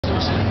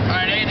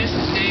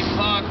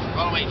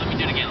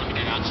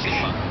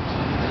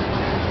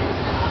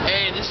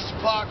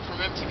Puck from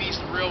MTV's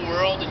The Real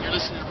World, and you're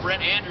listening to Brett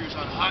Andrews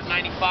on Hot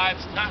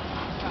 95's Not.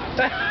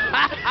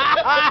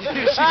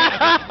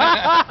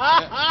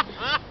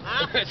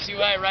 See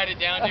why I write it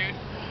down, dude?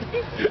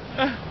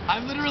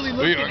 I'm literally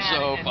looking at it. We are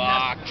so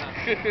fucked.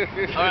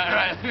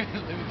 Alright. Let me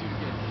do it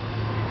again.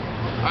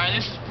 Alright,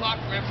 this is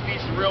Puck from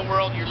MTV's The Real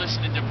World. You're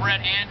listening to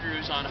Brett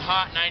Andrews on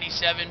Hot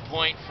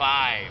 97.5.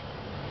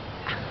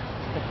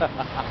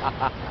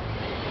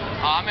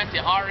 I'm at the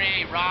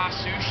R.A. Raw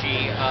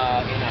Sushi in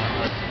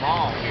a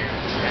mall here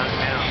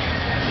downtown.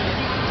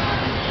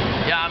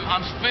 Yeah,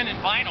 I'm spinning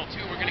vinyl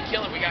too. We're gonna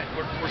kill it.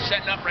 We're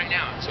setting up right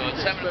now. So at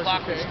 7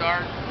 o'clock we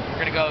start.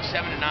 We're gonna go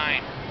 7 to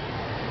 9.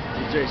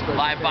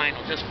 Live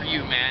vinyl just for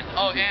you, man.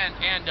 Oh,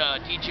 and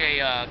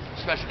DJ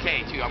Special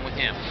K too. I'm with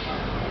him.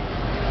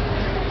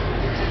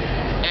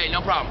 Hey,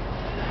 no problem.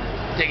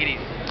 Take it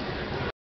easy.